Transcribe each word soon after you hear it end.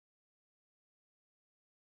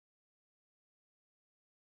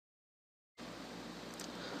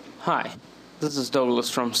Hi, this is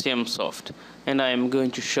Douglas from CMSoft, and I am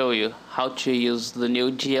going to show you how to use the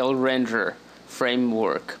new GLRender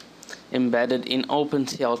framework embedded in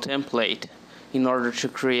OpenCLTemplate in order to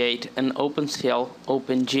create an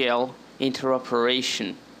OpenGL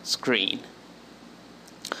interoperation screen.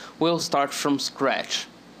 We'll start from scratch,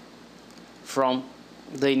 from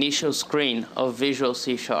the initial screen of Visual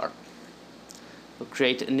C#. We'll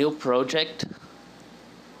create a new project.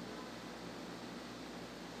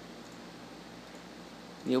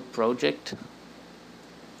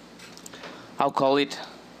 I'll call it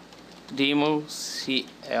Demo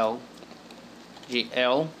CLGL.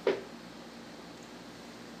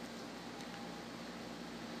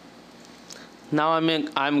 Now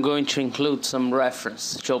I'm going to include some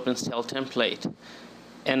reference to OpenCLTemplate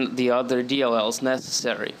and the other DLLs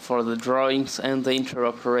necessary for the drawings and the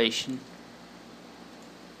interoperation.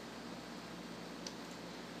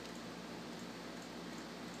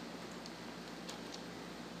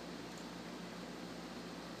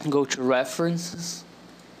 Go to References.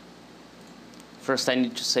 First I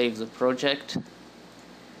need to save the project.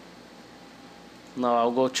 Now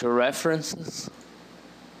I'll go to References.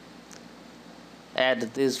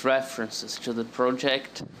 Add these references to the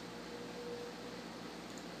project.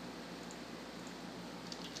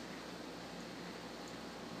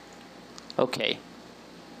 Okay.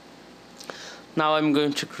 Now I'm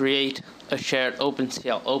going to create a shared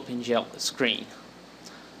OpenGL screen.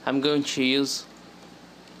 I'm going to use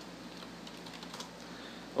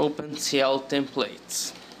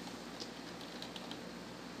OpenCLTemplates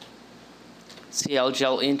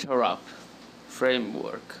GLRender interop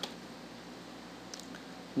framework.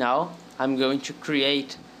 Now I'm going to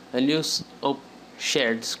create a new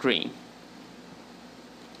shared screen.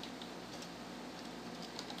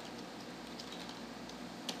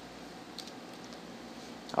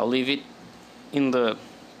 I'll leave it in the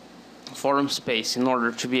forum space in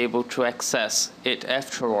order to be able to access it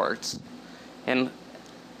afterwards. And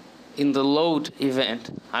in the load event,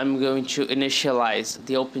 I'm going to initialize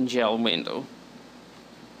the OpenGL window.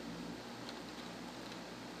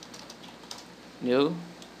 New.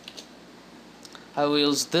 I will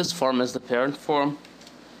use this form as the parent form,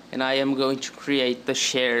 and I am going to create the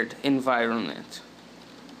shared environment.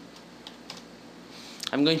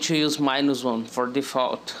 I'm going to use -1 for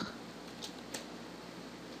default.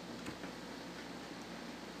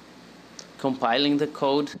 Compiling the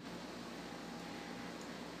code.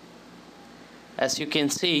 As you can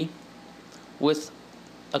see, with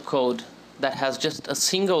a code that has just a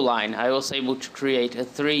single line, I was able to create a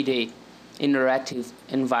 3D interactive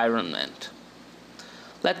environment.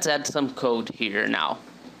 Let's add some code here now.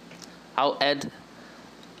 I'll add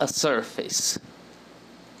a surface.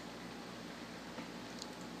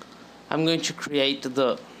 I'm going to create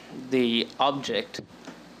the object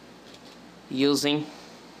using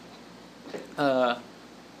a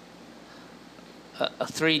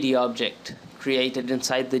 3D object created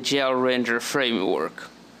inside the GLRender framework.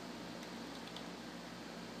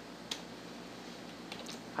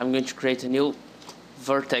 I'm going to create a new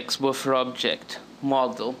vertex buffer object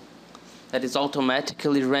model that is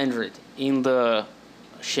automatically rendered in the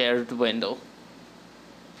shared window.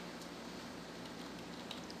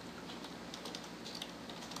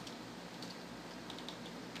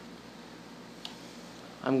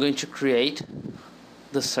 I'm going to create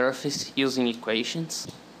the surface using equations.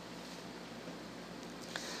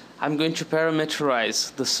 I'm going to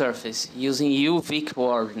parameterize the surface using UV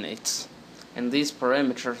coordinates, and these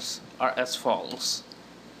parameters are as follows.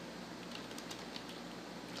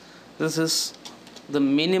 This is the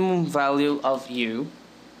minimum value of U,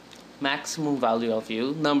 maximum value of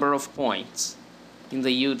U, number of points in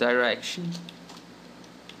the U direction.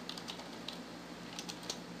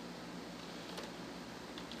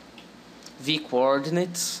 V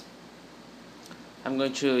coordinates, I'm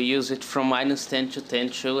going to use it from -10 to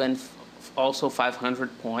 10 and also 500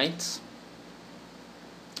 points.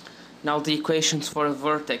 Now the equations for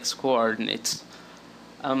vertex coordinates.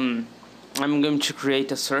 I'm going to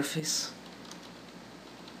create a surface,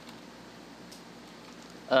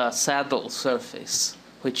 a saddle surface,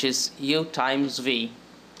 which is U times V.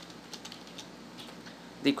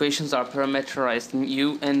 The equations are parameterized in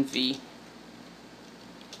U and V.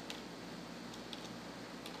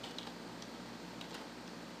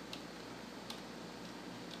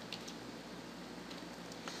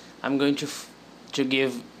 I'm going to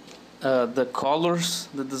give the colors,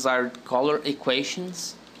 the desired color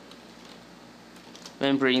equations,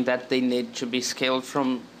 remembering that they need to be scaled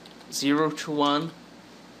from 0 to 1.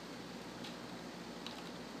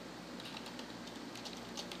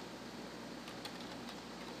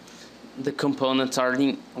 The components are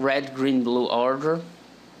in red, green, blue order.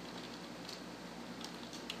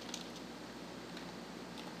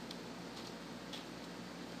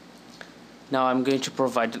 Now I'm going to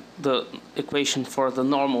provide the equation for the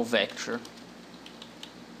normal vector.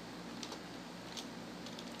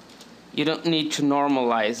 You don't need to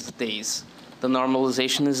normalize these. The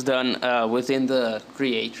normalization is done within the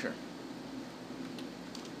creator.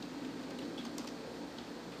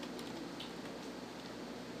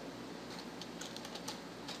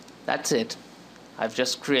 That's it. I've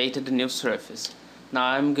just created a new surface. Now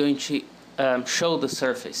I'm going to show the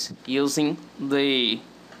surface using the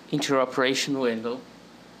interoperation window.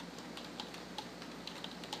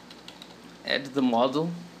 Add the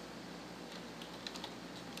model.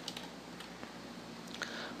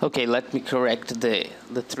 Okay, let me correct the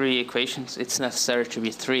three equations. It's necessary to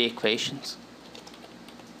be three equations,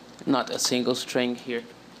 not a single string here.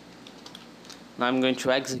 Now I'm going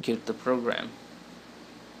to execute the program.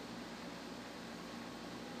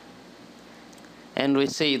 And we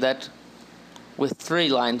see that with 3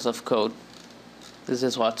 lines of code, this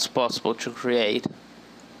is what's possible to create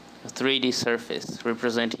a 3D surface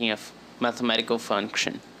representing a mathematical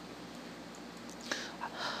function.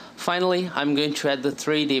 Finally, I'm going to add the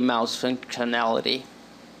 3D mouse functionality.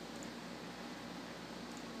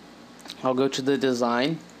 I'll go to the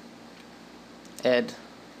design, add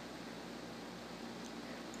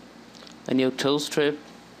a new tool strip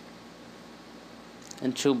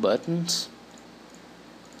and 2 buttons.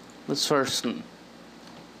 This first one,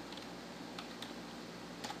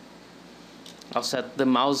 I'll set the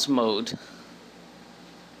mouse mode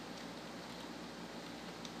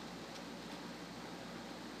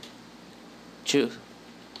to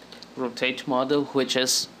rotate model, which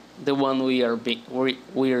is the one we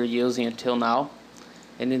are using until now.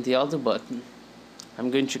 And in the other button,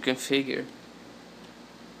 I'm going to configure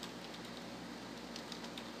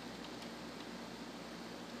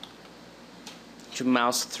to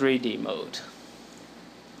mouse 3D mode.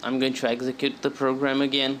 I'm going to execute the program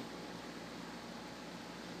again.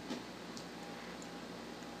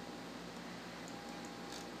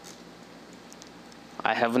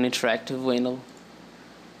 I have an interactive window.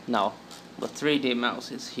 Now the 3D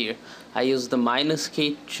mouse is here. I use the minus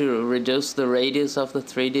key to reduce the radius of the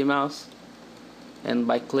 3D mouse, and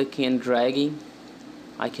by clicking and dragging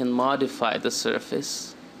I can modify the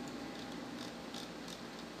surface.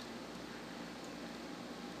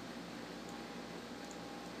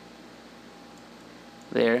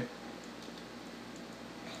 There.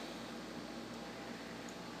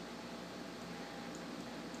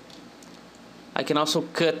 I can also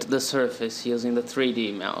cut the surface using the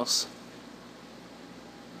 3D mouse.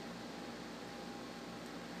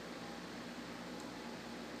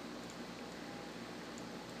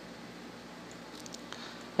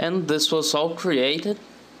 And this was all created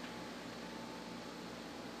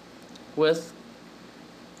with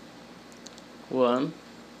 1,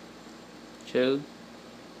 2,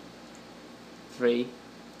 3,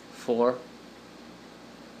 4,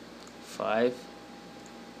 5,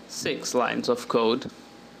 6 lines of code.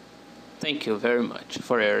 Thank you very much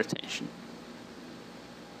for your attention.